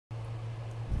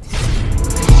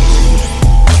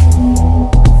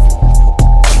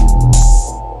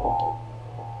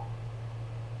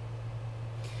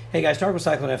Hey guys, Tarek with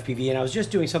Cyclone FPV, and I was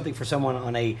just doing something for someone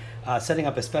on a setting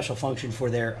up a special function for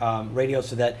their radio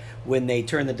so that when they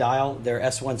turn the dial, their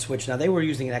S1 switch. Now they were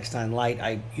using an X9 Lite.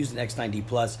 I used an X9D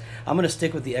Plus. I'm going to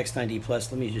stick with the X9D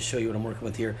Plus. Let me just show you what I'm working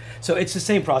with here. So it's the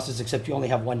same process, except you only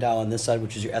have one dial on this side,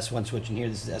 which is your S1 switch, and here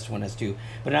this is S1, S2.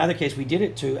 But in either case, we did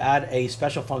it to add a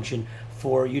special function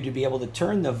for you to be able to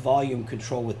turn the volume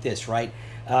control with this, right?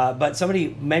 But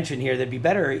somebody mentioned here that'd be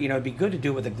better, it'd be good to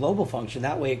do it with a global function.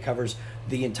 That way it covers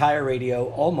the entire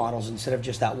radio, all models, instead of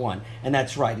just that one. And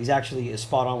that's right. He's actually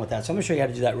spot on with that. So I'm going to show you how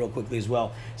to do that real quickly as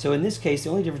well. So in this case,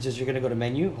 the only difference is you're going to go to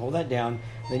menu, hold that down,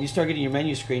 then you start getting your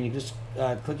menu screen. You just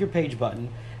click your page button,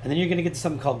 and then you're going to get to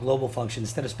something called global function.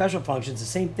 Instead of special functions, the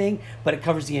same thing, but it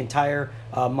covers the entire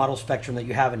model spectrum that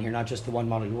you have in here, not just the one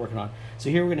model you're working on. So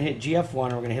here we're going to hit GF1,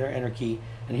 and we're going to hit our enter key,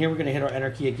 and here we're going to hit our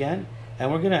enter key again,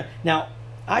 and we're going to, now,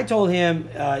 I told him,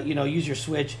 use your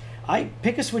switch. I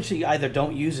pick a switch that you either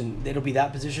don't use and it'll be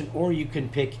that position, or you can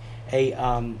pick a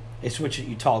switch that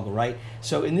you toggle, right?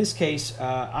 So in this case,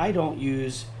 I don't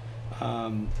use,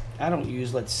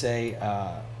 let's say,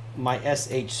 my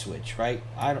SH switch, right?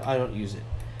 I don't use it.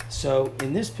 So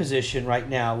in this position right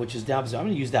now, which is down position, I'm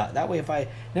going to use that. That way, if I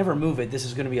never move it, this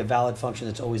is going to be a valid function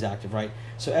that's always active, right?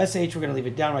 So SH, we're going to leave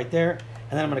it down right there,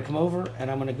 and then I'm going to come over and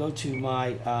I'm going to go to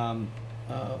my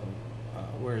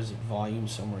where is it? Volume,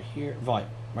 somewhere here. Volume,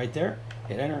 right there.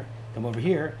 Hit enter. Come over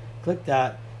here. Click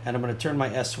that, and I'm going to turn my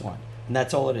S1, and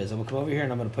that's all it is. I'm going to come over here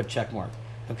and I'm going to put check mark.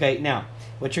 Okay. Now,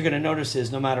 what you're going to notice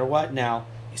is no matter what, now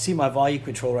you see my volume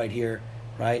control right here,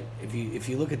 right? If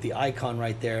you look at the icon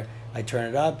right there, I turn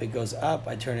it up, it goes up.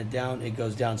 I turn it down, it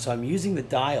goes down. So I'm using the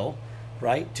dial,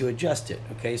 right, to adjust it.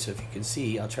 Okay. So if you can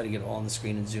see, I'll try to get it all on the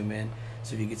screen and zoom in.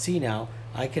 So if you can see now,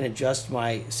 I can adjust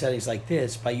my settings like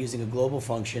this by using a global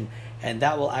function, and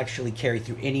that will actually carry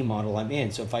through any model I'm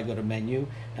in. So if I go to menu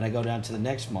and I go down to the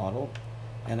next model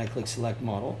and I click select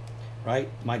model, right,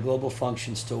 my global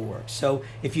function still works. So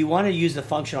if you want to use the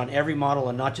function on every model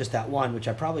and not just that one, which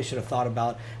I probably should have thought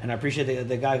about, and I appreciate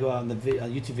the guy who on the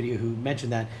YouTube video who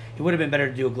mentioned that, it would have been better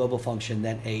to do a global function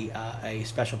than a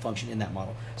special function in that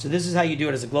model. So this is how you do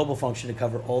it as a global function to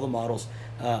cover all the models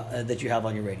that you have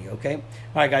on your radio, okay? All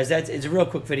right, guys, it's a real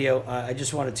quick video. I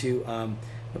just wanted to,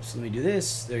 oops, let me do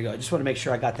this. There you go. I just want to make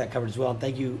sure I got that covered as well. And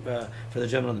thank you for the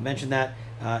gentleman that mentioned that.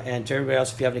 And to everybody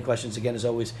else, if you have any questions, again, as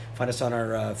always, find us on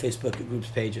our Facebook groups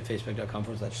page at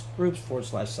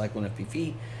facebook.com/groups/Cyclone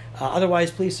FPV.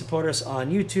 Otherwise, please support us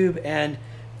on YouTube and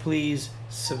please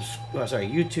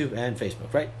YouTube and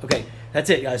Facebook, right? Okay,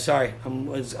 that's it, guys. Sorry, I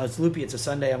was loopy. It's a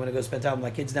Sunday. I'm going to go spend time with my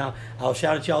kids now. I'll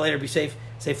shout at y'all later. Be safe.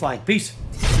 Safe flying. Peace.